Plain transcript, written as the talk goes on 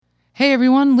Hey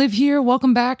everyone, Liv here.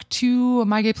 Welcome back to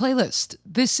My Gay Playlist.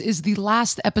 This is the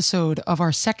last episode of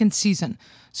our second season.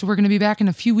 So we're going to be back in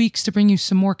a few weeks to bring you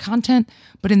some more content.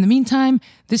 But in the meantime,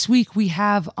 this week we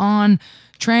have on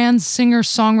trans singer,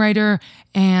 songwriter,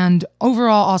 and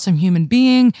overall awesome human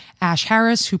being, Ash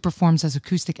Harris, who performs as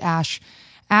Acoustic Ash.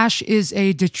 Ash is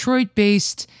a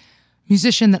Detroit-based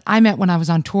musician that I met when I was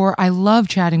on tour. I love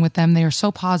chatting with them. They are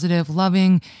so positive,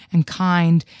 loving, and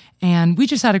kind. And we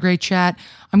just had a great chat.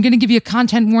 I'm going to give you a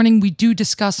content warning. We do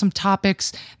discuss some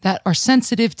topics that are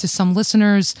sensitive to some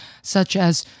listeners, such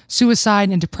as suicide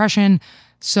and depression.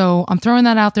 So I'm throwing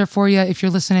that out there for you if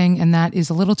you're listening and that is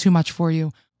a little too much for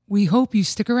you. We hope you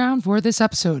stick around for this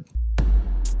episode.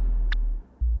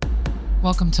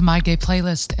 Welcome to My Gay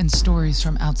Playlist and Stories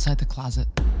from Outside the Closet.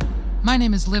 My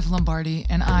name is Liv Lombardi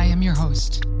and I am your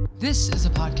host. This is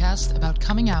a podcast about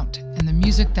coming out and the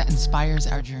music that inspires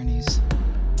our journeys.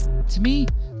 To me,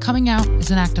 coming out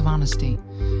is an act of honesty.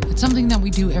 It's something that we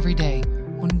do every day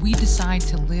when we decide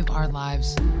to live our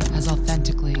lives as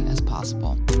authentically as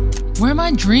possible. Where are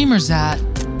my dreamers at?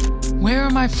 Where are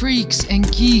my freaks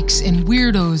and geeks and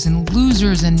weirdos and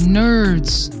losers and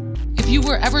nerds? If you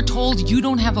were ever told you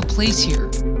don't have a place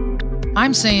here,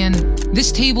 I'm saying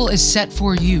this table is set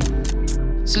for you.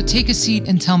 So take a seat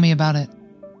and tell me about it.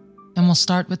 And we'll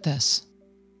start with this.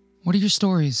 What are your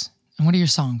stories and what are your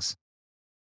songs?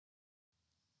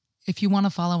 If you want to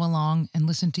follow along and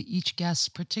listen to each guest's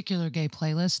particular gay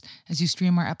playlist as you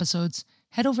stream our episodes,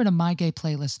 head over to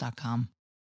mygayplaylist.com.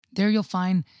 There you'll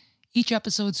find each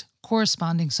episode's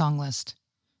corresponding song list.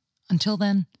 Until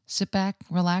then, sit back,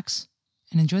 relax,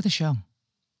 and enjoy the show.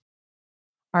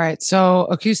 All right, so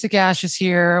Acoustic Ash is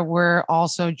here. We're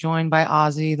also joined by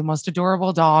Ozzy, the most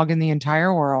adorable dog in the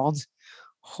entire world.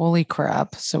 Holy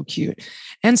crap, so cute.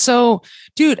 And so,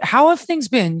 dude, how have things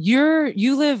been?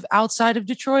 You live outside of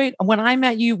Detroit. When I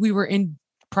met you, we were in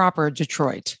proper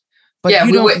Detroit. But yeah,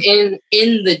 we were in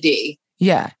the D.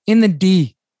 Yeah, in the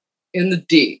D. In the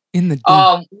D. In the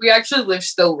D. We actually live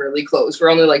still really close. We're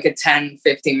only like a 10,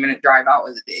 15-minute drive out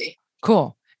of the D.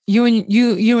 Cool. You and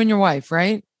your wife,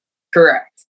 right? Correct.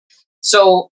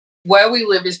 So where we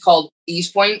live is called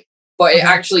East Point, but it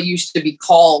actually used to be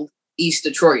called East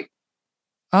Detroit.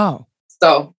 Oh.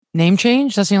 So name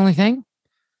change? That's the only thing?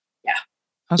 Yeah.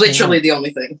 Okay, literally the only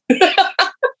thing.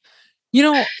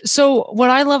 So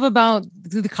what I love about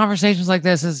the conversations like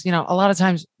this is, a lot of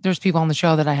times there's people on the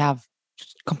show that I have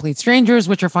complete strangers,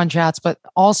 which are fun chats, but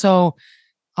also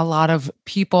a lot of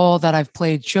people that I've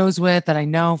played shows with that I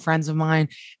know, friends of mine.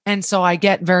 And so I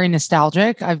get very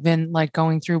nostalgic. I've been like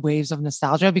going through waves of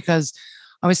nostalgia because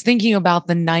I was thinking about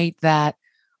the night that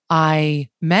I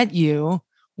met you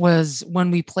was when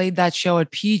we played that show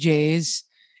at PJ's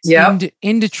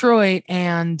in Detroit.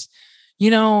 And,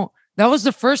 that was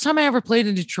the first time I ever played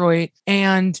in Detroit.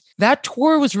 And that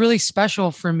tour was really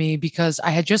special for me because I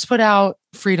had just put out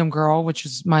Freedom Girl, which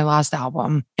is my last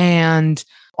album, and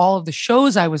all of the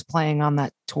shows I was playing on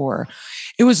that tour.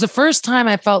 It was the first time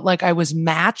I felt like I was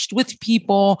matched with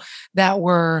people that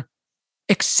were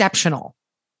exceptional.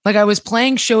 Like I was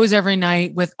playing shows every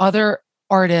night with other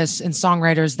artists and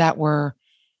songwriters that were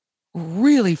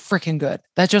really freaking good.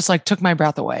 That just like took my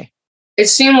breath away. It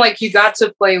seemed like you got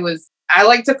to play with, I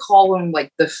like to call them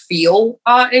like the feel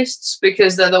artists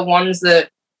because they're the ones that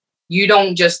you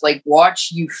don't just like watch,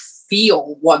 you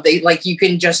feel what they like. You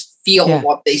can just feel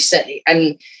what they say.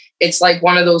 And it's like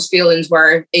one of those feelings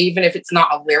where even if it's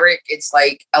not a lyric, it's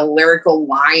like a lyrical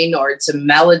line or it's a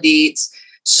melody. It's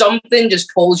something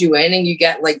just pulls you in and you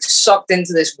get like sucked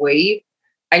into this wave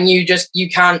and you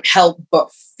can't help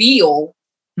but feel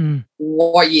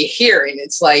what you're hearing.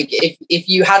 It's like if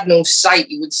you had no sight,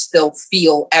 you would still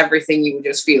feel everything you were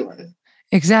just feeling.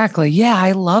 Exactly. Yeah,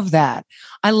 I love that.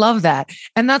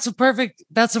 And that's a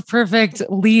perfect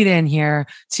lead in here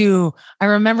to, I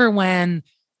remember when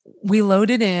we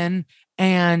loaded in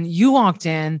and you walked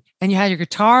in and you had your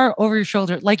guitar over your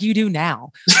shoulder like you do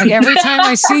now. Like every time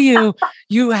I see you,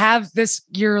 you have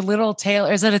your little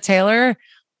Taylor. Is it a Taylor?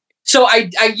 So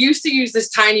I used to use this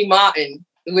tiny Martin,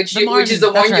 which is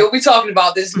the one you'll be talking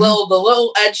about, this the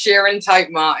little Ed Sheeran type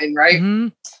Martin, right? Mm-hmm.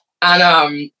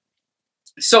 And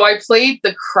so I played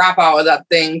the crap out of that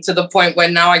thing to the point where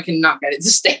now I cannot get it to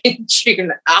stay in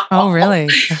tune at all. Oh, really?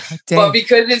 But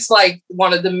because it's like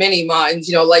one of the mini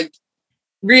Martins, like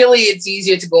really it's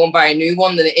easier to go and buy a new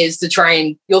one than it is to try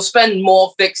and you'll spend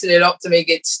more fixing it up to make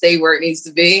it stay where it needs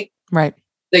to be. Right.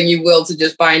 Than you will to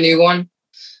just buy a new one.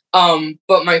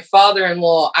 But my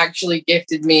father-in-law actually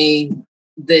gifted me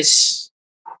this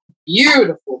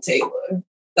beautiful Taylor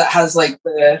that has like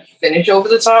the finish over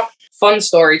the top. Fun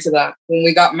story to that. When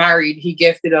we got married, he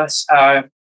gifted us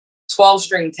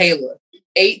 12-string Taylor.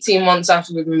 18 months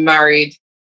after we've been married,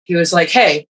 he was like,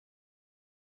 hey,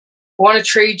 I want to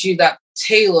trade you that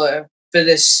Taylor for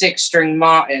this 6-string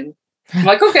Martin. I'm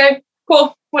like, okay,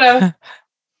 cool, whatever.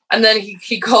 And then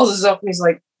he calls us up and he's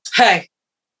like, hey,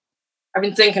 I've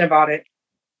been thinking about it.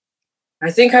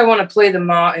 I think I want to play the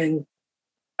Martin.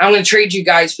 I'm going to trade you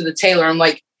guys for the Taylor. I'm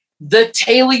like, the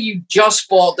Taylor you just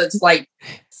bought that's like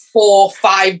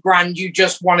 $4-5 you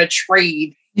just want to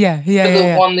trade. Yeah. For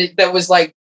the one that was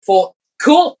like for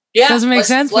cool. Yeah. Doesn't make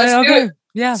sense. Let's do it.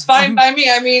 Yeah. It's fine by me.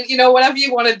 I mean, whatever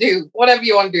you want to do,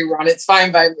 Ron, it's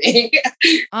fine by me.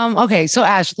 Okay. So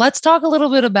Ash, let's talk a little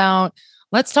bit about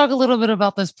this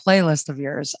playlist of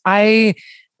yours. I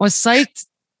was psyched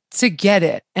to get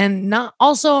it. And I'm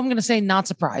going to say not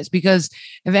surprised, because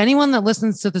if anyone that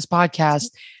listens to this podcast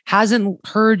hasn't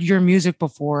heard your music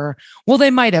before, well,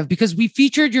 they might have, because we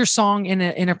featured your song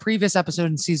in a previous episode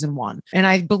in season 1. And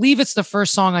I believe it's the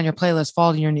first song on your playlist,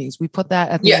 Fall to Your Knees. We put that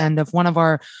at the end of one of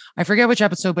our, I forget which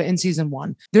episode, but in season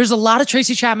 1, there's a lot of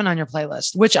Tracy Chapman on your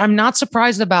playlist, which I'm not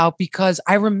surprised about, because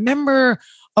I remember,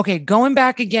 okay, going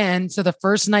back again to the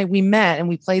first night we met and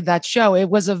we played that show, it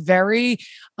was a very,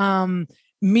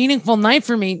 meaningful night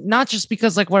for me, not just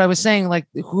because like what I was saying, like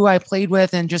who I played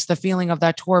with and just the feeling of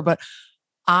that tour, but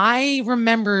I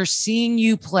remember seeing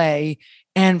you play.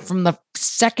 And from the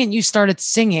second you started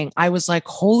singing, I was like,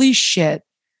 holy shit,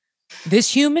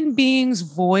 this human being's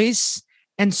voice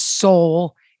and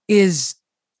soul is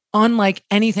unlike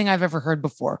anything I've ever heard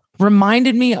before.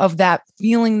 Reminded me of that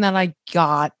feeling that I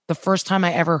got the first time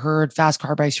I ever heard Fast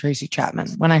Car by Tracy Chapman,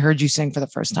 when I heard you sing for the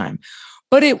first time.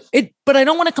 But but I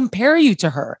don't want to compare you to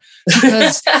her,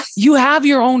 because you have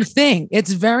your own thing.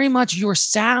 It's very much your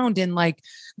sound and like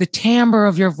the timbre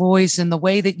of your voice and the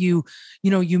way that you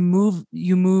move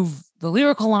the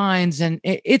lyrical lines, and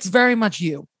it's very much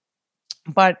you.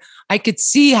 But I could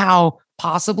see how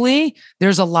possibly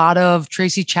there's a lot of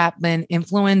Tracy Chapman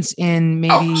influence in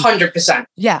maybe 100%.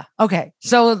 Yeah. Okay.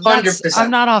 So 100%.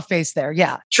 I'm not off base there.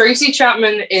 Yeah. Tracy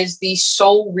Chapman is the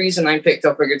sole reason I picked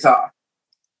up a guitar.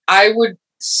 I would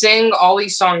sing all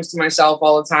these songs to myself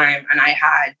all the time, and I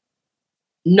had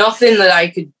nothing that I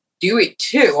could do it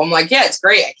to. I'm like, yeah, it's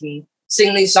great. I can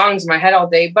sing these songs in my head all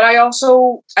day, but I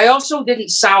also didn't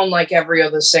sound like every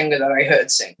other singer that I heard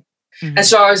sing. Mm-hmm. And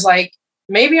so I was like,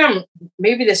 maybe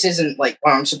this isn't like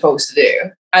what I'm supposed to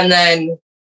do. And then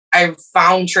I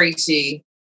found Tracy.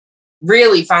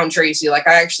 Like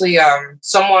I actually,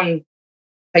 someone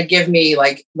had given me,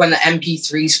 like, when the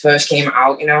MP3s first came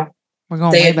out,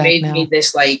 they had made me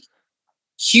this like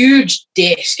huge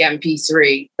disc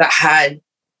MP3 that had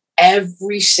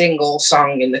every single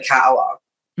song in the catalog.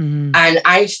 Mm-hmm. And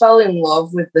I fell in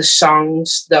love with the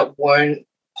songs that weren't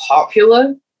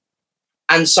popular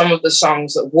and some of the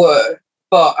songs that were.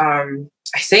 But I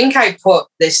think I put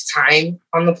This Time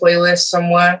on the playlist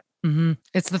somewhere. Mm-hmm.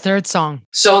 It's the third song.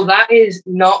 So that is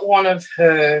not one of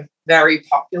her very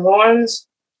popular ones.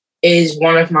 Is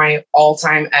one of my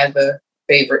all-time ever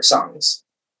favorite songs.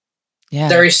 Yeah.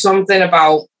 There is something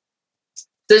about,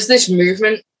 there's this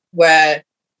movement where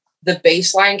the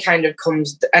bass line kind of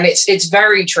comes, and it's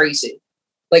very Tracy.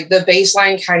 Like the bass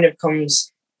line kind of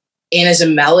comes in as a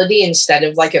melody instead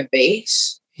of like a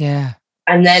bass. Yeah.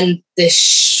 And then this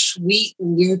sweet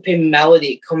looping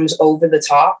melody comes over the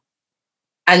top.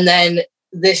 And then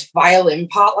this violin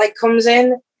part like comes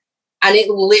in, and it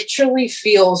literally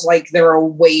feels like there are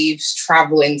waves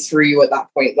traveling through you at that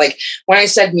point. Like when I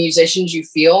said musicians you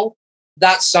feel,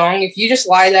 that song, if you just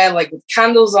lie there like with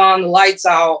candles on, the lights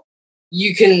out,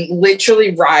 you can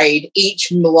literally ride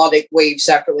each melodic wave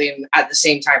separately and at the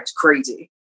same time. It's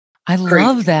crazy. I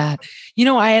love that.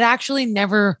 I had actually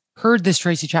never heard this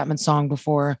Tracy Chapman song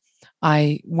before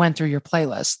I went through your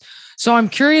playlist. So I'm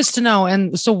curious to know,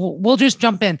 and so we'll just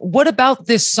jump in. What about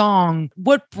this song?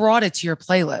 What brought it to your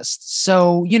playlist?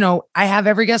 So, I have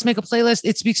every guest make a playlist.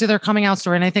 It speaks to their coming out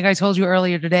story. And I think I told you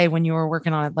earlier today when you were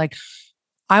working on it, like,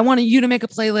 I wanted you to make a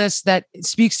playlist that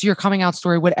speaks to your coming out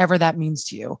story, whatever that means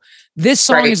to you. This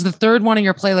song is the third one in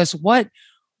your playlist.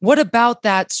 What about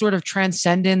that sort of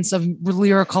transcendence of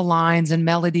lyrical lines and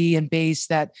melody and bass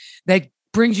that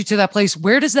brings you to that place?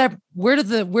 Where does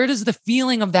the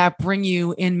feeling of that bring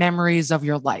you in memories of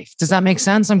your life? Does that make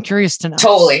sense? I'm curious to know.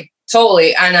 Totally.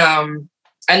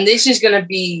 And this is going to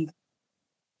be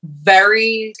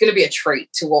a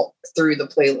trait to walk through the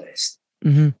playlist.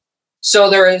 Mm-hmm.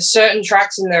 So there are certain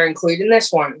tracks in there, including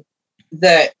this one,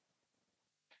 that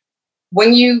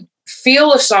when you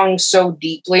feel a song so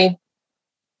deeply,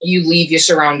 you leave your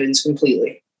surroundings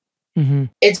completely. Mm-hmm.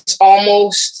 It's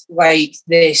almost like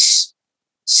this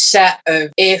set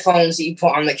of earphones that you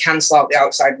put on that cancel out the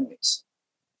outside noise.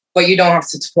 but you don't have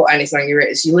to put anything on your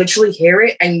ears. You literally hear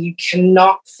it and you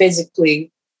cannot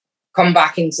physically come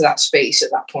back into that space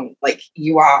at that point. Like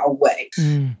you are away.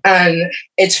 And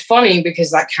it's funny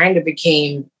because that kind of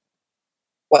became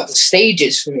what the stage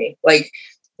is for me. Like,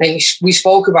 and we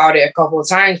spoke about it a couple of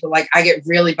times, but like I get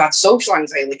really bad social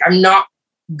anxiety. Like I'm not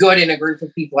good in a group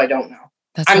of people I don't know.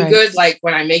 I'm good like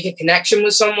when I make a connection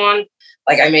with someone.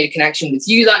 Like I made a connection with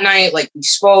you that night. Like we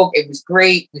spoke, it was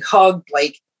great. We hugged,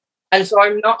 like, and so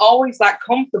I'm not always that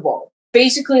comfortable.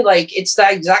 Basically, like it's the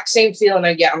exact same feeling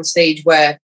I get on stage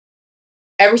where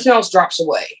everything else drops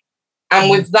away.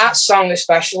 And with that song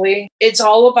especially, it's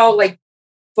all about like,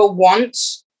 for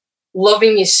once,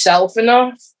 loving yourself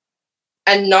enough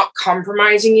and not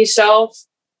compromising yourself,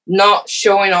 not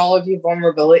showing all of your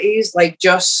vulnerabilities, like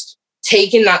just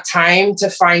taking that time to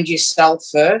find yourself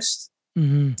first.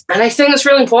 And I think that's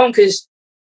really important because,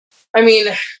 I mean,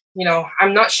 you know,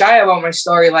 I'm not shy about my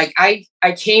story. Like I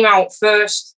came out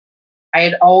first. I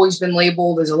had always been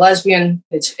labeled as a lesbian.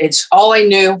 It's all I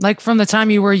knew. Like from the time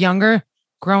you were younger,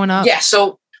 growing up? Yeah.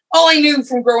 So all I knew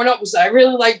from growing up was that I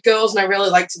really liked girls and I really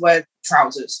liked to wear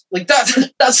trousers. Like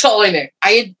that's all I knew.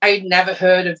 I had never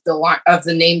heard of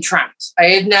the name trans. I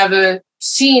had never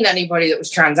seen anybody that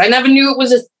was trans. I never knew it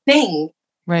was a thing.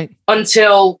 Right.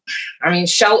 Until, I mean,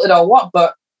 sheltered or what,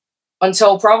 but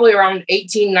until probably around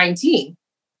 18, 19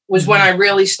 was when I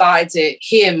really started to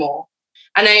hear more.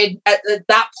 And at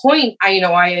that point,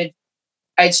 I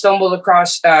had stumbled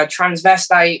across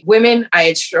transvestite women.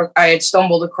 I had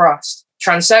stumbled across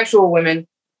transsexual women,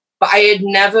 but I had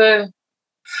never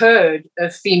heard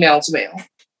of female to male.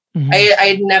 I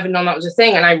had never known that was a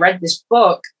thing. And I read this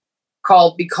book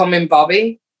called Becoming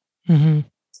Bobby, and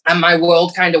my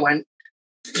world kind of went.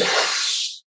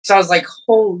 So I was like,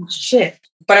 holy shit.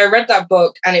 But I read that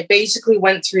book and it basically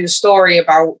went through the story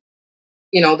about,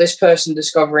 you know, this person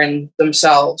discovering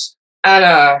themselves. And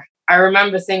I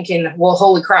remember thinking, well,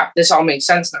 holy crap, this all makes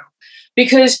sense now.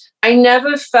 Because I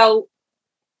never felt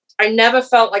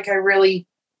like I really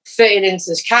fitted into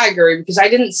this category because I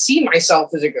didn't see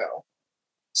myself as a girl.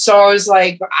 So I was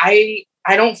like, I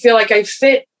don't feel like I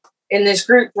fit in this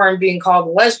group where I'm being called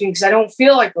a lesbian because I don't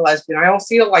feel like a lesbian. I don't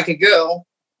feel like a girl.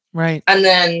 Right. And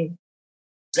then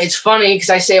it's funny because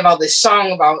I say about this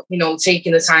song about, you know,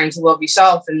 taking the time to love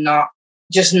yourself and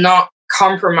not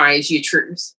compromise your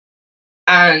truth.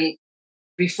 And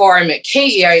before I met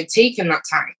Katie, I had taken that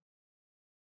time.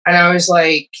 And I was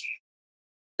like,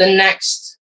 the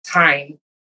next time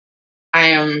I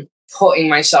am putting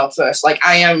myself first. Like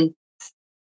I am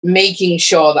making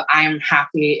sure that I am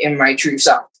happy in my true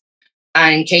self.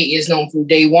 And Katie is known from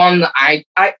day one that I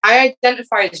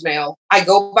identify as male. I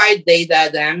go by they, their,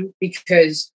 them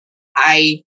because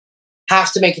I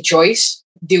have to make a choice.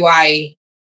 Do I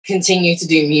continue to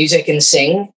do music and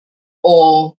sing,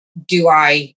 or do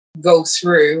I go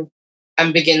through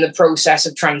and begin the process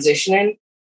of transitioning?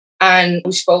 And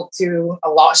we spoke to a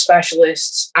lot of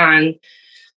specialists, and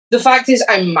the fact is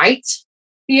I might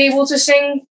be able to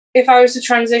sing if I was to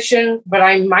transition, but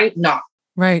I might not.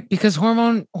 Right. Because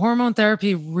hormone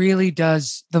therapy really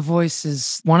does. The voice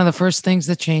is one of the first things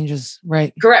that changes.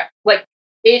 Right. Correct. Like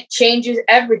it changes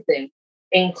everything,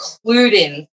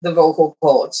 including the vocal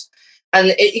cords.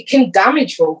 And it can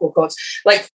damage vocal cords.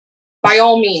 Like by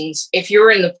all means, if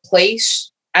you're in the place,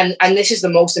 and this is the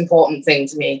most important thing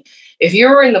to me, if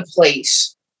you're in the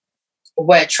place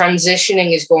where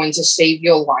transitioning is going to save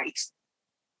your life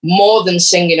more than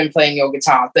singing and playing your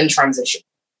guitar, then transition.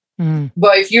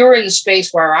 But if you're in the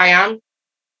space where I am,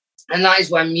 and that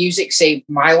is where music saved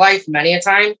my life many a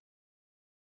time,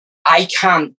 I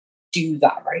can't do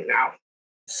that right now.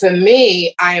 For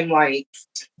me, I am like,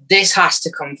 this has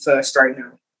to come first right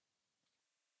now.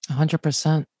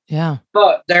 100%. Yeah.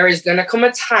 But there is going to come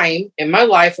a time in my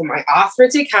life when my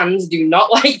arthritic hands do not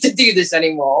like to do this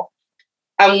anymore.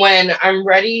 And when I'm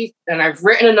ready and I've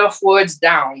written enough words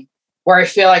down where I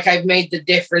feel like I've made the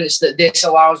difference that this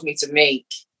allows me to make,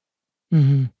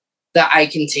 that I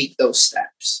can take those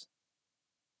steps.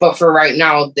 But for right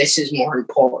now, this is more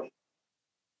important.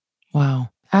 Wow.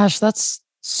 Ash, that's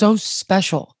so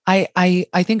special. I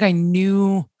think I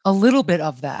knew a little bit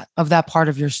of that part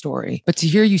of your story, but to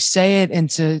hear you say it and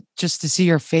to see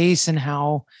your face and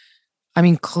how, I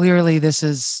mean, clearly this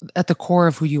is at the core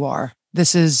of who you are.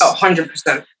 This is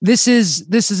 100%. This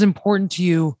is important to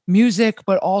you, music,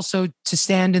 but also to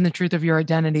stand in the truth of your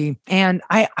identity. And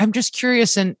I'm just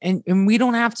curious, and we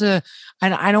don't have to,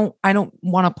 and I don't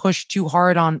want to push too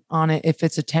hard on it if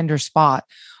it's a tender spot,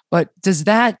 but does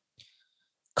that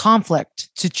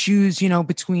conflict to choose,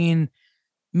 between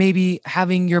maybe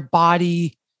having your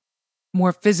body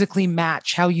more physically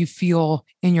match how you feel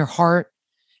in your heart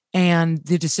and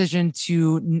the decision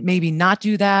to maybe not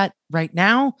do that right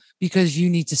now because you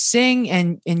need to sing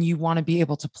and you want to be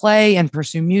able to play and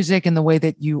pursue music in the way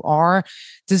that you are.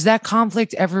 Does that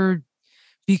conflict ever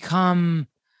become,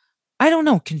 I don't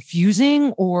know,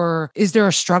 confusing, or is there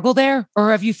a struggle there?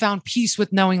 Or have you found peace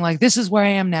with knowing like, this is where I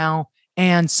am now,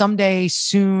 and someday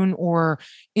soon or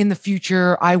in the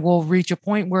future, I will reach a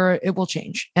point where it will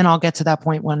change and I'll get to that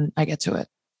point when I get to it?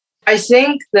 I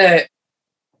think that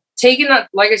taking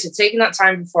that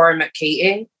time before I met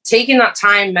Katie, taking that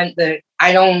time meant that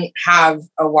I don't have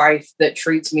a wife that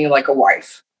treats me like a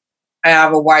wife. I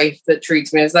have a wife that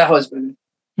treats me as their husband,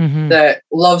 that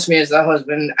loves me as their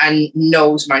husband and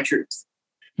knows my truth.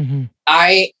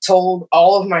 I told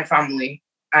all of my family,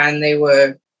 and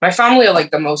my family are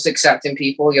like the most accepting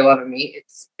people you'll ever meet.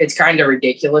 It's kind of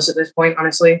ridiculous at this point,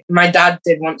 honestly. My dad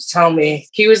did once tell me,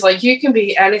 he was like, you can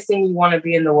be anything you want to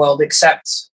be in the world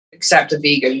except a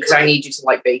vegan, because I need you to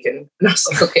like bacon. And I was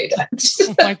like, okay, Dad.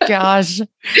 Oh my gosh.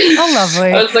 How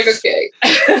lovely. I was like, okay.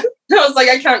 I was like,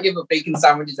 I can't give up bacon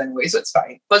sandwiches anyway, so it's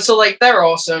fine. But so like, they're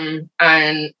awesome.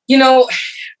 And,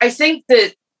 I think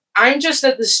that I'm just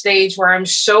at the stage where I'm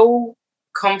so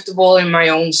comfortable in my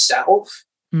own self.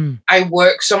 I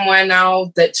work somewhere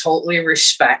now that totally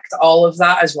respect all of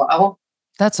that as well.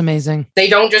 That's amazing. They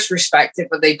don't just respect it,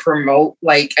 but they promote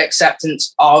like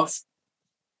acceptance of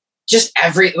just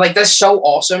that's so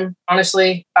awesome,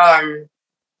 honestly. And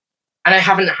I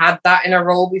haven't had that in a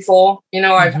role before.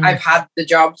 I've had the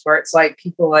jobs where it's like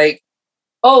people like,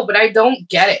 oh, but I don't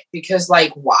get it because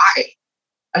like, why?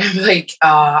 And I'm like,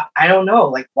 I don't know.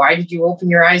 Like, why did you open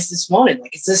your eyes this morning?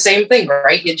 Like, it's the same thing,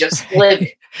 right? You just live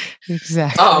it.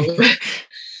 Exactly.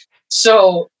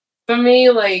 So for me,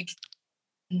 like,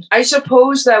 I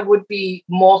suppose there would be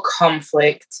more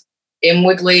conflict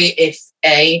inwardly if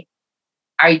I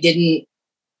didn't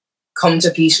come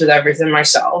to peace with everything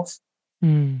myself.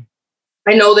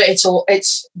 I know that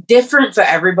it's different for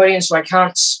everybody, and so I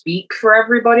can't speak for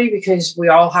everybody because we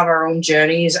all have our own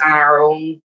journeys and our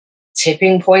own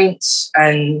tipping points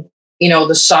and,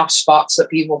 the soft spots that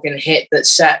people can hit that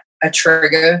set a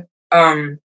trigger.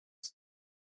 But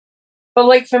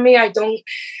like for me,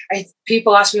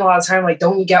 people ask me a lot of time, like,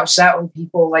 don't you get upset when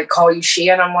people like call you she?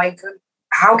 And I'm like,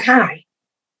 how can I?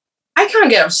 I can't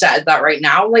get upset at that right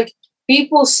now. Like,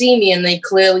 people see me and they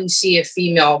clearly see a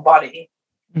female body.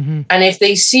 And if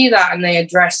they see that and they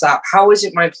address that, how is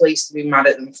it my place to be mad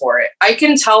at them for it? I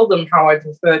can tell them how I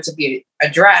prefer to be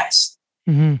addressed,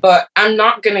 but I'm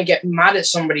not going to get mad at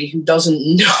somebody who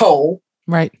doesn't know.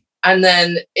 Right. And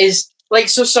then is like,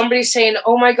 so somebody's saying,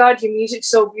 oh my God, your music's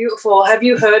so beautiful. Have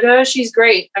you heard her? She's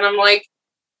great. And I'm like,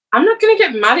 I'm not going to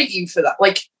get mad at you for that.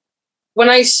 Like, when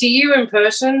I see you in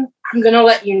person, I'm going to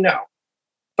let you know.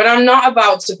 But I'm not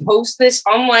about to post this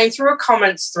online through a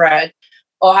comments thread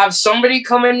or have somebody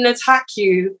come in and attack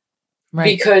you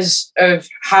because of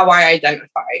how I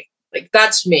identify. Like,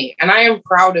 that's me. And I am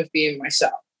proud of being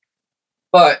myself.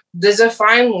 But there's a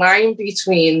fine line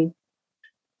between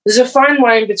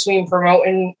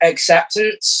promoting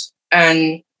acceptance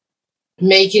and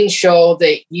making sure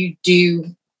that you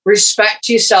do respect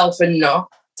yourself enough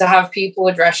to have people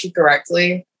address you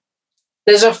correctly.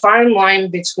 There's a fine line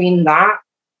between that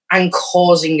and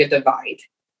causing a divide.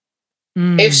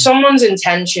 If someone's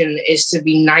intention is to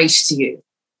be nice to you,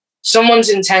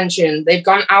 they've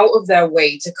gone out of their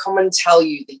way to come and tell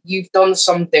you that you've done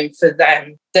something for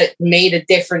them that made a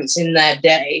difference in their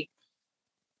day,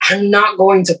 I'm not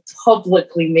going to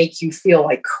publicly make you feel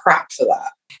like crap for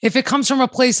that. If it comes from a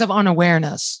place of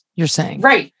unawareness, you're saying.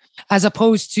 Right. As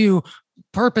opposed to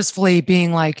purposefully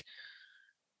being like,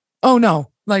 oh no,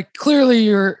 like clearly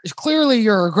you're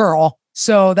a girl,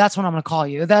 so that's what I'm going to call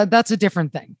you. That's a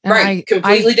different thing. And right.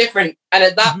 Completely different. And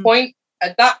at that point,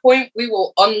 we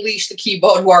will unleash the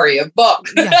keyboard warrior. But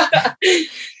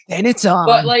then it's on.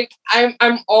 But like,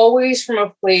 I'm always from a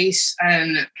place,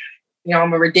 and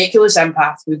I'm a ridiculous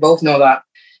empath. We both know that.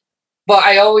 But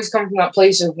I always come from that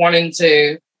place of wanting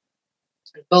to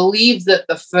believe that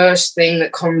the first thing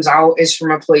that comes out is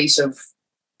from a place of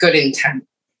good intent.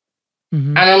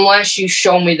 And unless you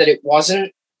show me that it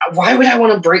wasn't, why would I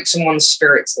want to break someone's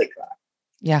spirits like that?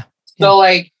 Yeah. So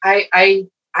like, I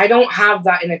don't have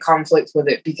that in a conflict with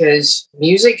it, because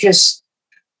music has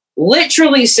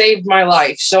literally saved my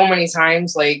life so many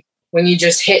times. Like, when you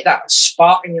just hit that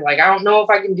spot and you're like, I don't know if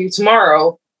I can do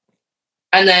tomorrow.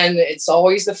 And then it's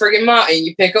always the friggin' Martin.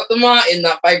 You pick up the Martin,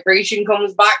 that vibration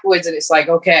comes backwards, and it's like,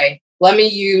 okay, let me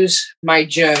use my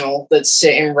journal that's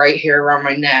sitting right here around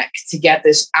my neck to get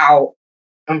this out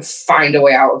and find a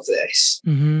way out of this.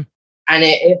 And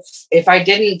if I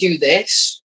didn't do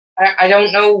this, I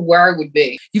don't know where I would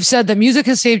be. You've said that music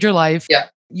has saved your life. Yeah.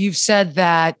 You've said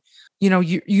that,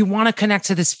 you want to connect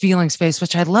to this feeling space,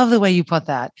 which I love the way you put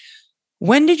that.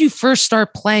 When did you first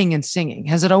start playing and singing?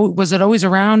 Was it always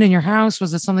around in your house?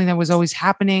 Was it something that was always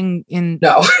happening in?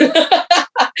 No.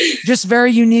 Just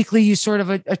very uniquely, you sort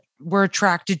of were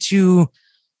attracted to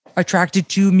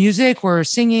music or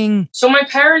singing? So my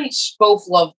parents both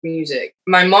loved music.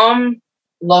 My mom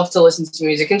loved to listen to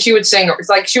music, and she would sing. It's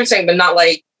like she would sing, but not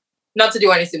to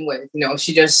do anything with.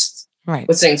 She just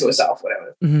would sing to herself,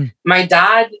 whatever. Mm-hmm. My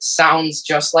dad sounds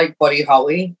just like Buddy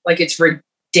Holly. Like, it's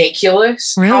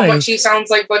ridiculous how much he sounds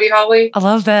like Buddy Holly. I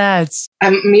love that.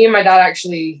 Me and my dad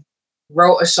actually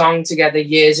wrote a song together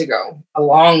years ago, a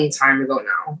long time ago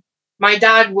now. My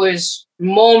dad was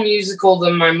more musical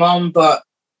than my mom, but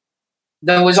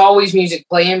there was always music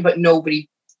playing, but nobody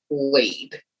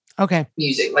played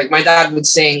music. Like, my dad would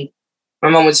sing, my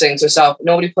mom would sing to herself.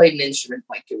 Nobody played an instrument.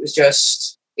 Like,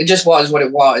 it just was what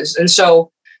it was. And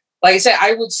so, like I said,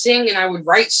 I would sing and I would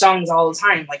write songs all the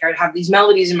time. Like, I'd have these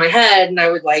melodies in my head and I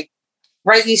would like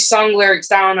write these song lyrics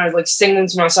down. I'd like sing them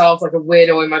to myself like a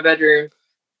weirdo in my bedroom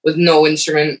with no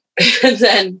instrument. And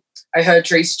then I heard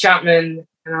Tracy Chapman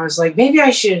and I was like, maybe I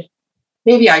should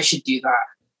do that.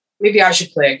 Maybe I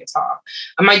should play a guitar.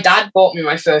 And my dad bought me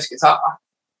my first guitar.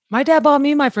 My dad bought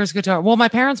me my first guitar. Well, my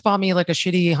parents bought me like a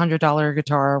shitty $100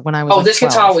 guitar when I was. Oh, this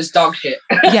 12. Guitar was dog shit.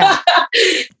 Yeah.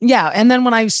 Yeah. And then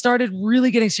when I started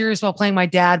really getting serious about playing, my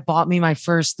dad bought me my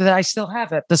first, that I still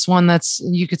have it. This one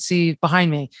you could see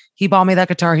behind me. He bought me that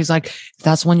guitar. He's like, if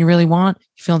that's one you really want,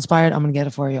 you feel inspired, I'm going to get it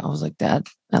for you. I was like, Dad,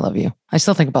 I love you. I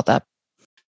still think about that.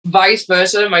 Vice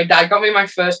versa. My dad got me my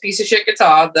first piece of shit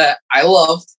guitar that I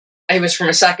loved. It was from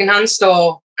a secondhand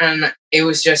store. And it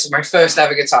was just my first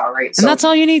ever guitar, right? So, and that's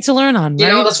all you need to learn on,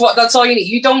 right? That's all you need.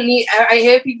 You don't need, I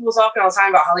hear people talking all the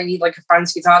time about how they need like a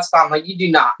fancy guitar to start. I'm like, you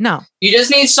do not. No. You just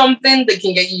need something that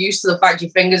can get you used to the fact your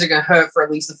fingers are going to hurt for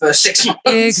at least the first 6 months.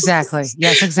 Exactly.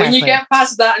 Yes, exactly. When you get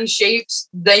past that and shapes,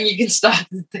 then you can start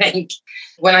to think.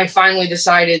 When I finally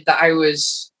decided that I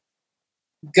was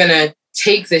going to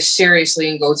take this seriously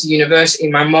and go to university,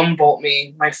 my mom bought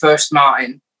me my first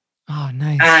Martin. Oh,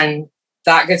 nice. And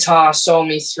that guitar saw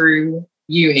me through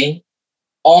uni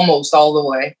almost all the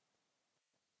way.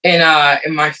 In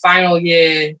my final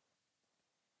year,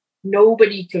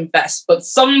 nobody confessed, but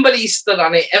somebody stood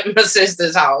on it at my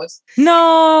sister's house.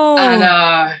 No. And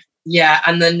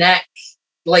and the neck,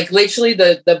 like literally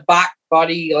the back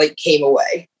body like came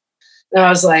away. And I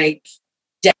was like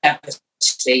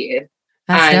devastated.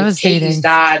 That's devastating. Katie's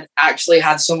dad actually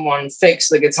had someone fix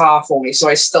the guitar for me, so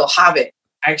I still have it.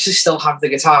 I actually still have the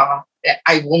guitar.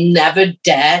 I will never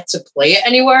dare to play it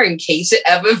anywhere in case it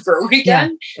ever broke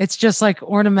again. Yeah, it's just like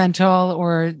ornamental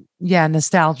or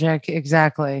nostalgic.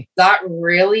 Exactly. That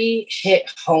really hit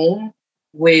home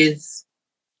with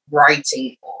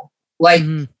writing more. Like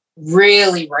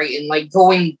really writing, like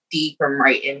going deep and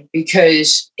writing,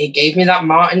 because it gave me that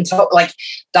Martin like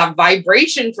that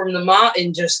vibration from the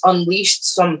Martin just unleashed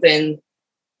something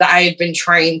that I had been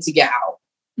trying to get out.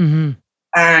 Mm-hmm.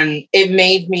 And it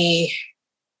made me,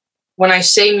 when I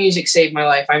say music saved my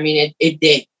life, I mean, it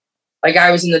did. Like,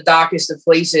 I was in the darkest of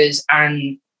places,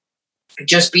 and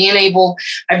just being able,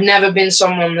 I've never been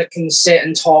someone that can sit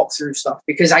and talk through stuff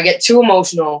because I get too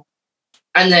emotional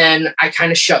and then I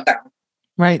kind of shut down.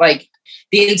 Right. Like,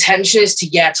 the intention is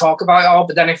to, talk about it all,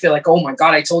 but then I feel like, oh my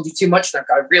God, I told you too much. And I've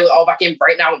got to reel it all back in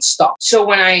right now and stop. So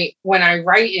when I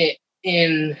write it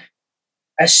in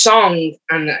a song,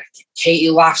 and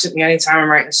Katie laughs at me anytime I'm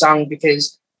writing a song,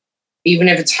 because even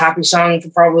if it's a happy song, for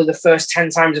probably the first 10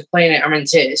 times of playing it, I'm in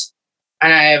tears.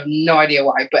 And I have no idea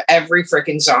why, but every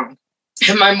freaking song.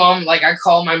 And my mom, like, I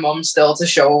call my mom still to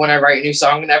show her when I write a new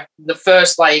song. And the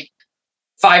first, 5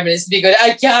 minutes to be good,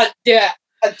 I can't do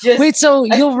it. Wait, so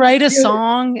you'll write a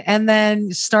song and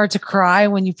then start to cry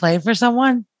when you play it for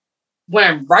someone? When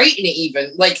I'm writing it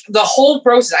even. Like, the whole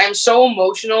process, I am so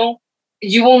emotional.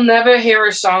 You will never hear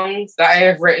a song that I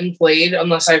have written played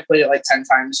unless I've played it 10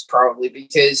 times, probably,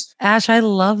 because Ash, I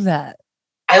love that.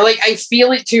 I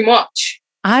feel it too much.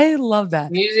 I love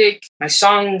that. Music, my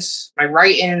songs, my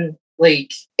writing,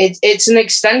 it's an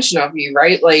extension of you,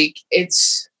 right? Like,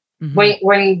 it's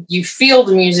when you feel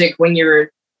the music, when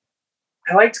you're,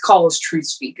 I like to call us truth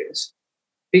speakers,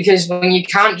 because when you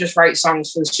can't just write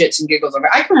songs for the shits and giggles of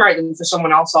it, I can write them for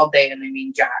someone else all day and they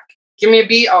mean jack. Give me a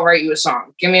beat, I'll write you a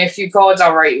song. Give me a few chords,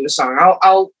 I'll write you a song.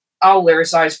 I'll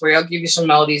lyricize for you. I'll give you some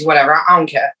melodies, whatever. I don't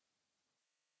care.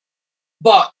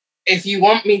 But if you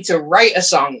want me to write a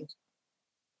song,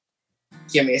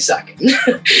 give me a second.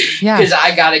 Yeah. Because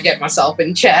I got to get myself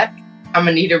in check. I'm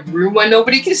going to need a room where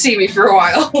nobody can see me for a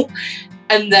while.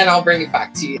 and then I'll bring it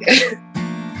back to you.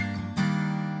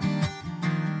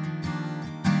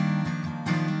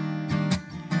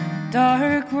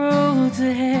 Dark roads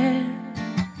ahead,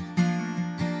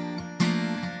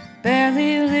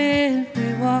 barely lit,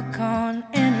 we walk on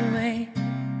anyway.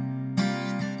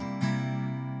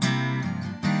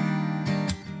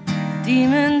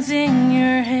 Demons in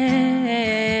your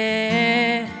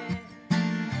head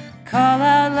call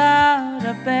out loud,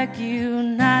 I beg you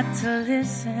not to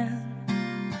listen.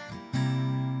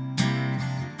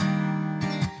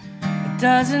 It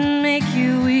doesn't make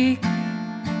you weak,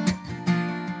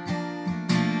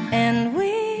 and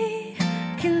we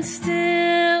can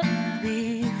still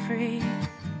be free.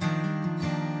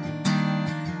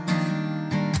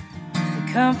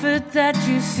 The comfort that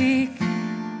you seek,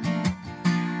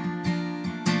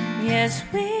 yes,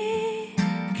 we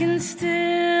can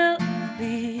still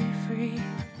be free.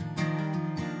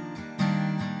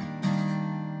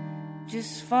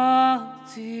 Just fall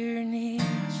to your knees.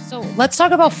 So let's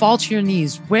talk about Fall to Your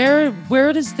Knees. Where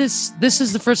does this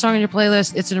is the first song on your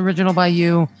playlist. It's an original by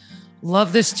you.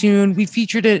 Love this tune. We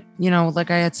featured it, like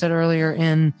I had said earlier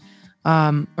in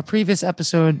a previous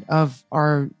episode of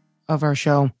our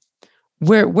show.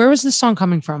 Where is this song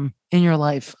coming from in your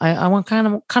life? I want kind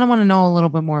of want to know a little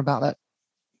bit more about it.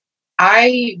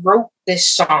 I wrote this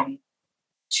song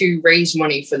to raise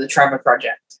money for the Trevor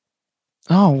Project.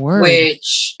 Oh, word.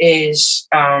 Which is,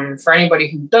 for anybody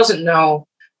who doesn't know,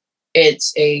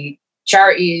 it's a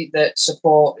charity that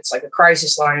it's like a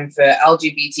crisis line for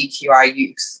LGBTQI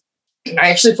youth.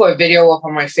 I actually put a video up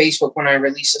on my Facebook when I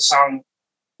released the song.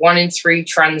 1 in 3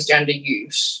 transgender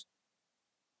youths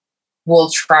will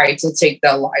try to take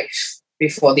their life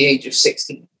before the age of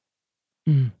 16.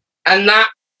 Mm. And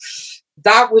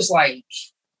that was like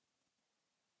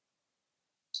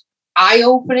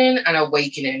eye-opening and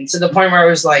awakening to the point where I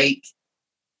was like,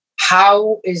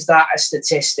 how is that a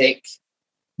statistic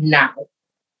now?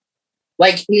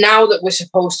 Like, now that we're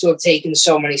supposed to have taken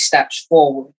so many steps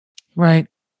forward, right?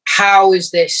 How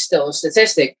is this still a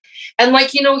statistic? And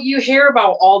you hear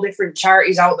about all different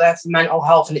charities out there for mental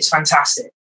health, and it's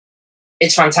fantastic.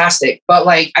 It's fantastic. But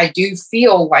I do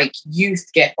feel like youth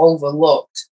get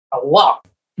overlooked a lot.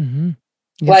 Mm-hmm.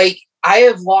 Yep. I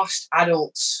have lost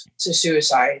adults to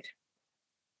suicide,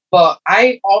 but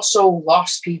I also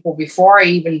lost people before I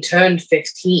even turned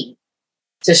 15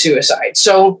 to suicide.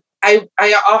 So I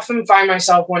often find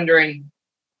myself wondering,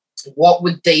 what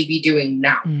would they be doing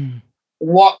now? Mm.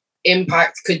 What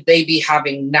impact could they be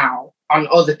having now on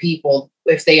other people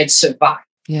if they had survived?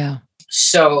 Yeah.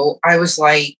 So I was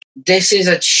like, this is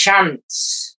a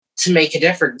chance to make a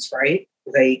difference, right?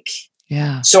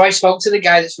 Yeah. So I spoke to the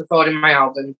guy that's recording my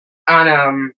album,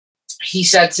 and he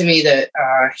said to me that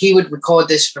he would record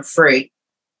this for free,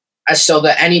 so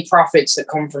that any profits that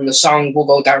come from the song will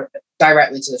go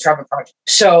directly to the Trevor Project.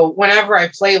 So whenever I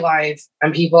play live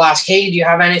and people ask, hey, do you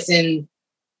have anything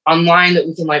online that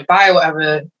we can buy or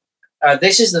whatever,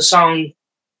 this is the song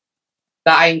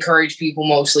that I encourage people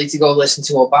mostly to go listen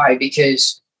to or buy,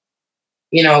 because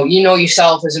you know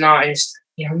yourself as an artist,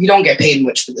 you don't get paid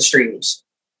much for the streams.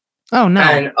 Oh no.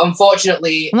 And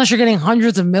unfortunately, unless you're getting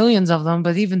hundreds of millions of them,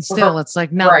 but even still, it's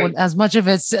not right. as much of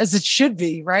it as it should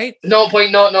be, right? No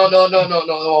point. No,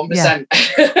 1%.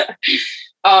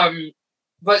 Yeah.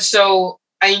 But so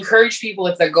I encourage people,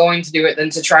 if they're going to do it, then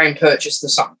to try and purchase the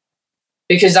song,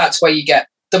 because that's where you get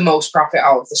the most profit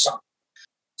out of the song.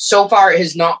 So far, it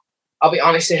has not, I'll be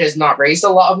honest, it has not raised a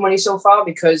lot of money so far,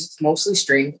 because it's mostly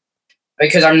streamed,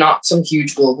 because I'm not some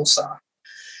huge global star.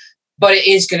 But it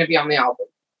is going to be on the album.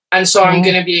 And so I'm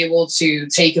going to be able to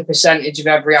take a percentage of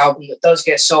every album that does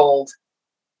get sold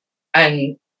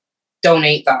and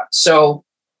donate that. So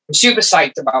I'm super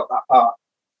psyched about that part.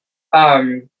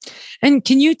 And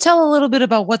can you tell a little bit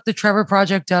about what the Trevor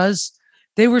Project does?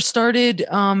 They were started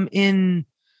can you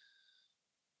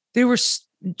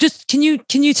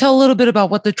tell a little bit about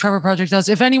what the Trevor Project does?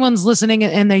 If anyone's listening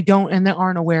and they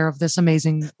aren't aware of this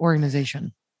amazing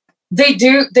organization. They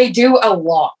do a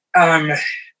lot.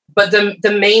 But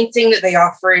the main thing that they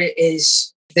offer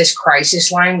is this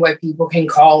crisis line where people can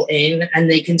call in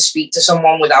and they can speak to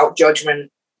someone without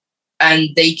judgment.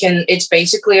 And it's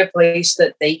basically a place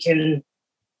that they can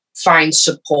find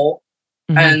support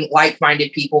and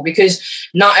like-minded people, because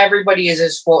not everybody is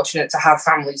as fortunate to have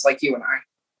families like you and I.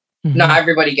 Mm-hmm. Not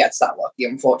everybody gets that lucky,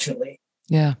 unfortunately.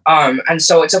 Yeah. And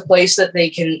so it's a place that they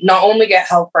can not only get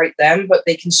help right then, but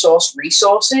they can source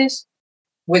resources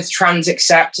with trans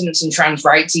acceptance and trans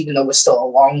rights, even though we're still a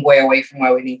long way away from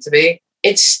where we need to be.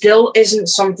 It still isn't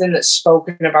something that's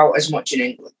spoken about as much in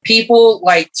England. People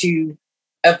like to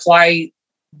apply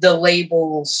the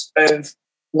labels of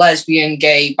lesbian,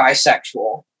 gay,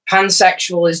 bisexual.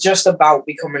 Pansexual is just about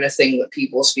becoming a thing that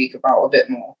people speak about a bit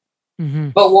more. Mm-hmm.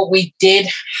 But what we did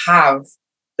have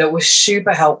that was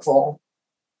super helpful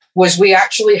was we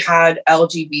actually had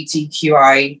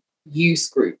LGBTQI youth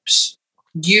groups.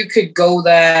 You could go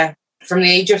there from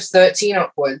the age of 13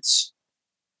 upwards.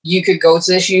 You could go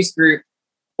to this youth group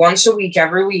once a week,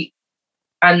 every week,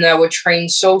 and there were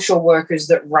trained social workers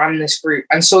that ran this group.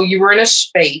 And so you were in a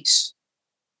space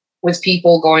with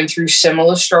people going through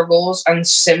similar struggles and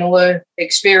similar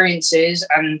experiences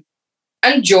and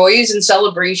joys and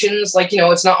celebrations. Like,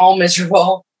 it's not all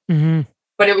miserable, Mm-hmm.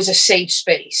 but it was a safe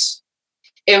space.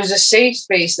 It was a safe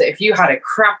space that if you had a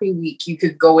crappy week, you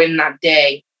could go in that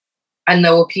day and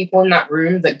there were people in that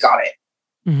room that got it.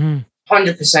 Mm-hmm.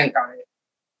 100% got it.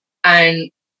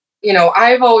 And,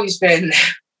 I've always been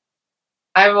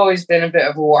a bit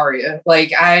of a warrior.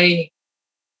 Like I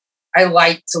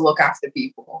like to look after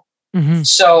people. Mm-hmm.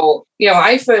 So,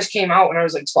 I first came out when I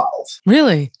was like 12.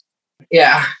 Really?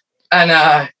 Yeah. And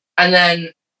then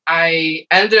I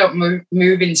ended up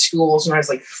moving schools when I was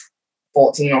like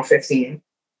 14 or 15.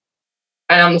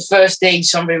 And on the first day,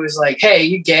 somebody was like, "Hey,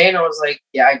 you gay?" And I was like,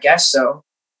 "Yeah, I guess so."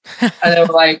 And they were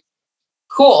like,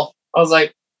 "Cool." I was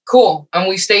like, "Cool." And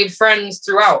we stayed friends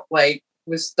throughout. Like,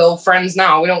 we're still friends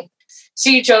now. We don't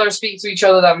see each other, speak to each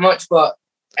other that much, but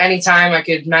anytime I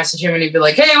could message him and he'd be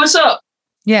like, "Hey, what's up?"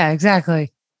 Yeah,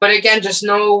 exactly. But again, just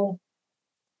no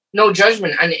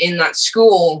judgment. And in that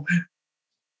school,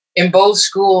 in both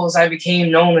schools, I became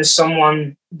known as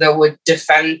someone that would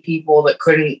defend people that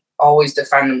couldn't always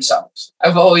defend themselves.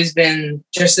 I've always been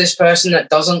just this person that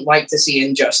doesn't like to see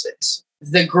injustice.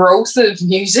 The growth of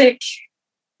music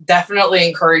definitely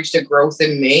encouraged a growth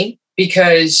in me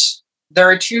because there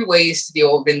are two ways to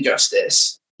deal with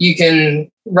injustice. You can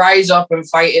rise up and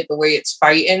fight it the way it's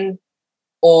fighting,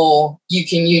 or you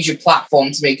can use your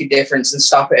platform to make a difference and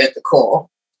stop it at the core.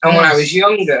 And when I was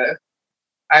younger,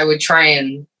 I would try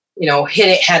and, hit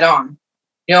it head on.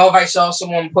 If I saw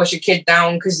someone push a kid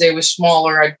down because they were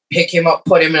smaller, I'd pick him up,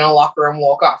 put him in a locker and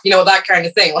walk off. That kind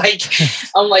of thing. Like,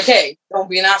 I'm like, hey, don't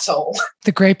be an asshole.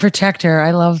 The great protector.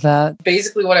 I love that.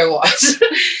 Basically what I was.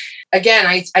 Again,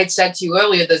 I'd said to you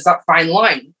earlier, there's that fine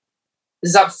line.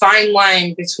 There's that fine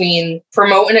line between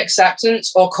promoting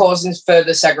acceptance or causing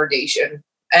further segregation.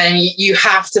 And you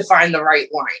have to find the right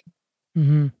line.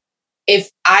 Mm-hmm. If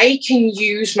I can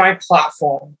use my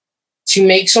platform to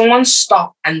make someone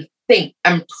stop and think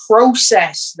and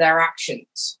process their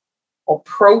actions or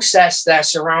process their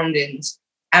surroundings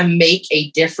and make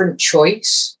a different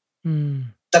choice,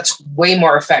 that's way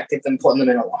more effective than putting them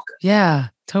in a locker. Yeah,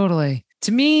 totally.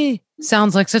 To me,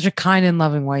 sounds like such a kind and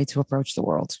loving way to approach the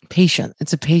world. Patient.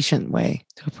 It's a patient way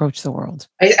to approach the world.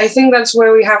 I think that's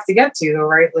where we have to get to, though,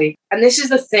 right? Like, and this is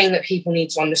the thing that people need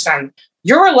to understand.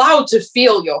 You're allowed to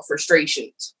feel your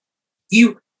frustrations.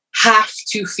 You have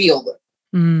to feel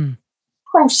them.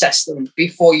 Process them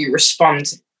before you respond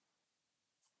to them.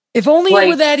 If only it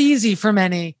were that easy for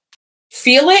many.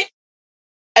 Feel it,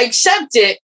 accept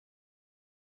it,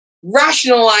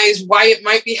 rationalize why it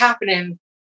might be happening,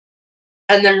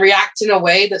 and then react in a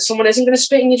way that someone isn't going to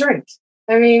spit in your drink.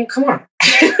 I mean, come on.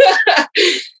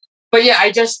 But yeah,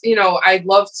 I just, I'd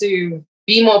love to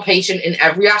be more patient in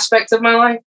every aspect of my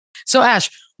life. So Ash,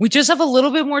 we just have a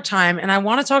little bit more time and I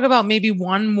want to talk about maybe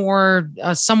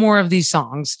some more of these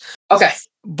songs. Okay.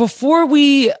 I'm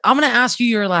going to ask you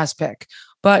your last pick,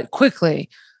 but quickly,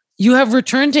 you have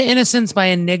Return to Innocence by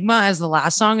Enigma as the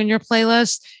last song in your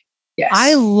playlist. Yes.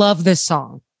 I love this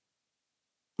song.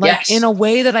 In a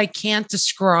way that I can't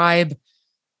describe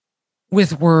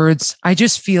with words. I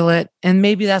just feel it. And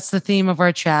maybe that's the theme of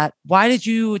our chat. Why did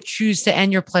you choose to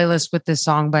end your playlist with this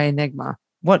song by Enigma?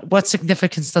 What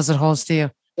significance does it hold to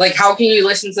you? Like, how can you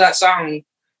listen to that song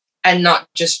and not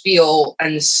just feel,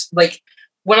 and like,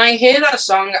 when I hear that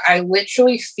song, I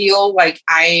literally feel like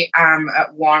I am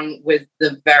at one with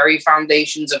the very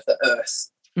foundations of the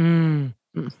earth.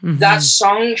 Mm-hmm. That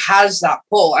song has that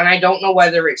pull. And I don't know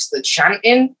whether it's the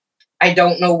chanting. I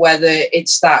don't know whether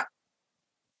it's that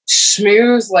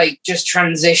smooth, like, just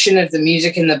transition of the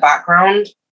music in the background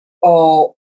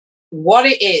or what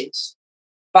it is.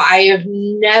 But I have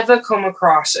never come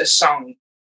across a song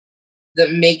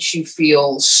that makes you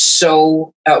feel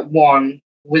so at one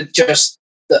with just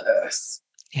the earth.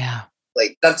 Yeah.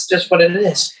 Like, that's just what it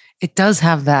is. It does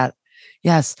have that.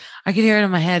 Yes. I can hear it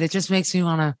in my head. It just makes me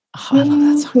want to, I love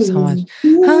that song so much.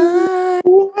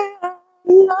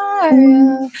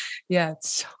 Yeah, it's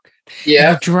so good. Yeah.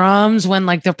 And the drums, when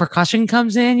like the percussion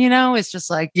comes in, it's just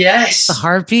like, yes, the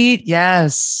heartbeat.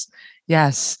 Yes.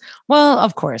 Yes. Well,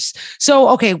 of course. So,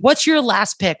 okay, what's your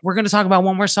last pick? We're going to talk about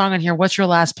one more song on here. What's your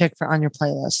last pick on your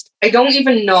playlist? I don't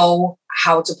even know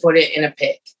how to put it in a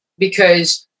pick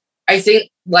because I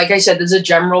think, like I said, there's a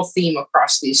general theme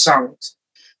across these songs.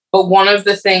 But one of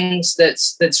the things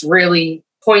that's really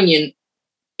poignant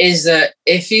is that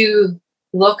if you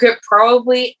look at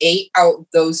probably 8 out of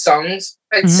those songs,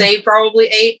 I'd say probably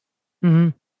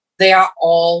 8, they are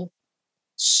all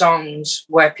songs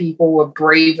where people were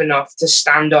brave enough to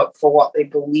stand up for what they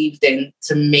believed in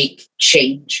to make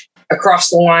change. Across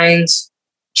the Lines,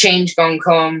 Change Gon'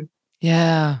 Come.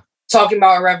 Yeah. Talking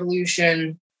About a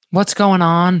Revolution. What's Going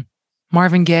On?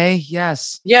 Marvin Gaye.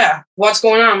 Yes. Yeah. What's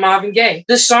Going On? Marvin Gaye.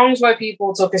 The songs where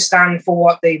people took a stand for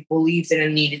what they believed in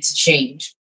and needed to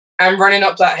change. And Running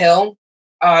Up That Hill.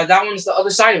 That one's the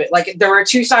other side of it. Like there are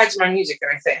 2 sides of my music,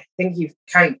 and I think we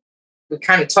kind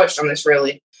of touched on this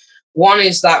really. One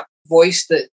is that voice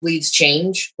that leads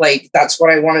change. Like that's what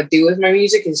I want to do with my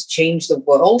music is change the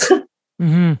world.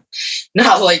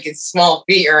 Not like it's small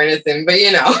feat or anything, but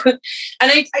you know.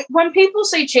 And I when people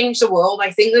say change the world,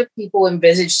 I think that people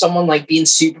envisage someone like being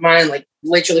Superman, like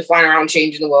literally flying around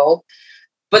changing the world.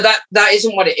 But that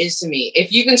isn't what it is to me.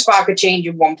 If you can spark a change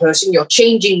in one person, you're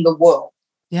changing the world.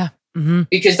 Yeah.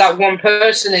 Because that one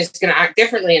person is going to act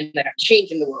differently and they're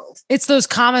changing the world. It's those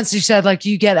comments you said, like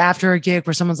you get after a gig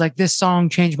where someone's like, this song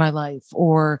changed my life.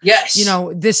 Or, yes, you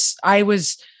know,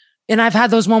 and I've had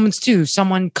those moments too.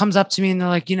 Someone comes up to me and they're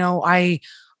like, you know,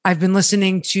 I've been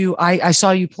listening to, I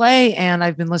saw you play and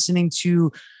I've been listening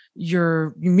to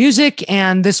your music.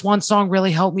 And this one song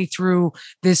really helped me through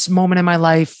this moment in my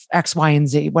life, X, Y, and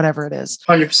Z, whatever it is.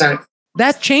 100%.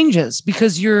 That changes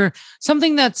because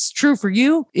something that's true for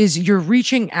you is you're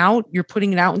reaching out, you're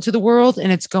putting it out into the world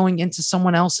and it's going into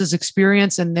someone else's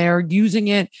experience and they're using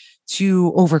it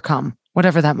to overcome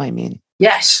whatever that might mean.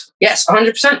 Yes,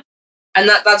 100%. And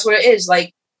that's what it is.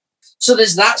 Like, so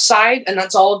there's that side and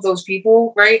that's all of those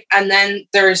people, right? And then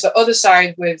there's the other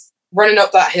side with Running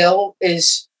Up That Hill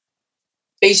is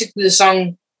basically the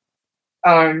song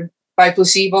by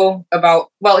Placebo about,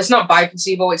 well, it's not by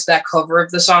Placebo, it's that cover of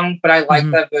the song, but I like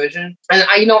that version. And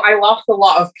I lost a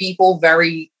lot of people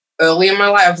very early in my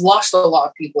life. I've lost a lot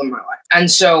of people in my life.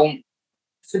 And so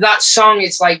for that song,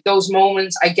 it's like those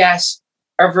moments, I guess,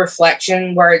 of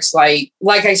reflection where it's like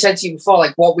I said to you before,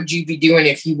 like, what would you be doing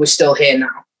if you were still here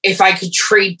now? If I could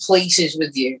trade places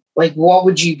with you, like, what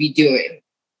would you be doing?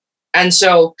 And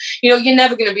so, you're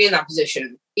never going to be in that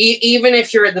position. Even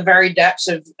if you're at the very depths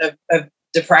of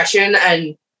depression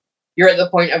and you're at the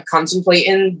point of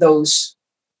contemplating those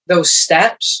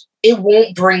steps, it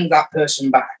won't bring that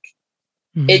person back.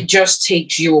 It just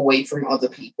takes you away from other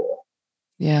people.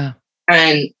 Yeah.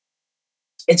 And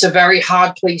it's a very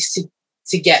hard place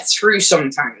to get through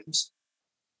sometimes.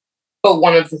 But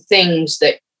one of the things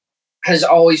that has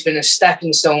always been a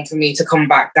stepping stone for me to come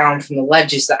back down from the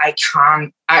ledge is that I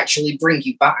can't actually bring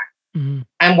you back. And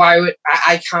why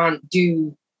I can't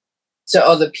do to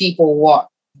other people what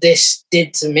this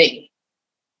did to me.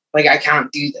 Like, I can't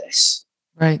do this.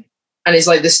 Right. And it's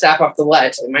like the step off the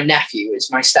ledge. Like, my nephew is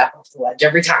my step off the ledge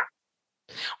every time.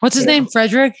 What's his name?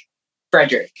 Frederick?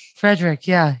 Frederick,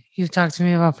 yeah. You talked to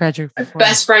me about Frederick before. My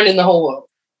best friend in the whole world.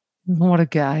 What a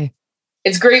guy.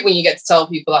 It's great when you get to tell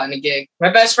people that in a gig. My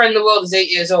best friend in the world is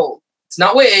 8 years old. It's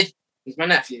not weird. He's my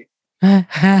nephew.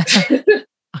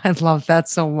 I love that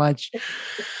so much.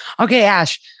 Okay,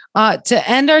 Ash, to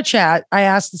end our chat, I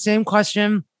ask the same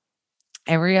question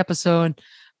every episode.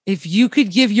 If you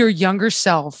could give your younger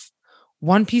self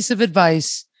one piece of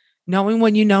advice, knowing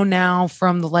what you know now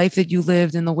from the life that you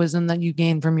lived and the wisdom that you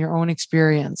gained from your own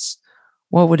experience,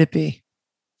 what would it be?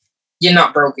 You're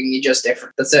not broken. You're just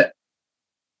different. That's it.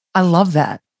 I love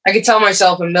that. I could tell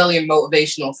myself a million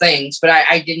motivational things, but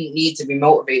I didn't need to be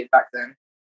motivated back then.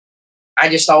 I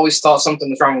just always thought something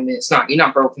was wrong with me. It's not. You're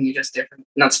not broken. You're just different.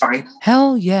 And that's fine.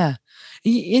 Hell yeah.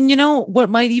 And you know what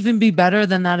might even be better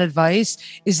than that advice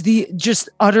is the just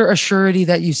utter assurity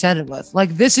that you said it with.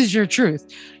 Like, this is your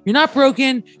truth. You're not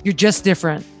broken. You're just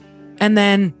different. And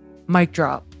then mic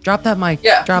drop. Drop that mic.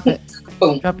 Yeah. Drop it.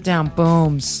 Boom. Drop it down.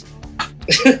 Booms.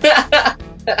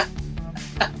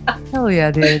 Hell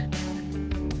yeah, dude.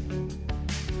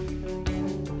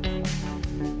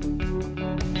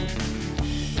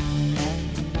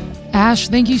 Ash,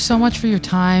 thank you so much for your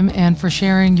time and for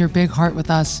sharing your big heart with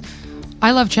us.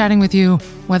 I love chatting with you,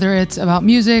 whether it's about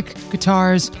music,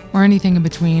 guitars, or anything in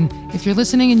between. If you're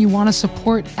listening and you want to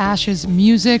support Ash's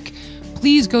music,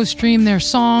 please go stream their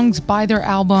songs, buy their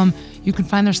album. You can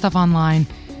find their stuff online.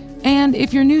 And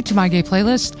if you're new to My Gay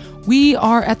Playlist, we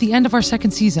are at the end of our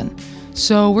second season.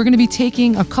 So we're going to be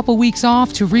taking a couple weeks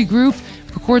off to regroup,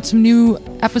 record some new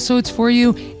episodes for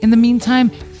you. In the meantime,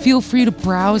 feel free to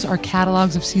browse our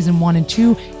catalogs of season 1 and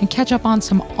 2 and catch up on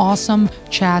some awesome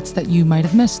chats that you might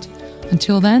have missed.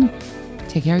 Until then,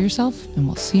 take care of yourself, and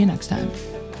we'll see you next time.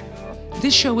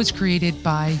 This show was created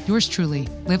by yours truly,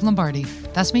 Liv Lombardi,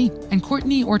 that's me, and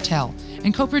Courtney Ortel,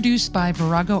 and co-produced by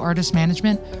Virago Artist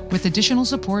Management with additional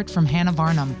support from Hannah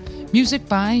Varnum. Music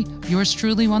by yours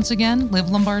truly once again,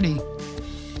 Liv Lombardi.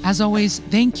 As always,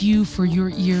 thank you for your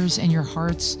ears and your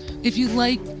hearts. If you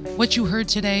like what you heard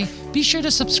today, be sure to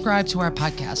subscribe to our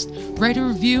podcast, write a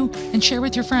review, and share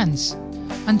with your friends.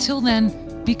 Until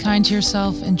then, be kind to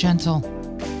yourself and gentle.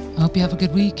 I hope you have a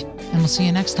good week, and we'll see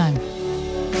you next time.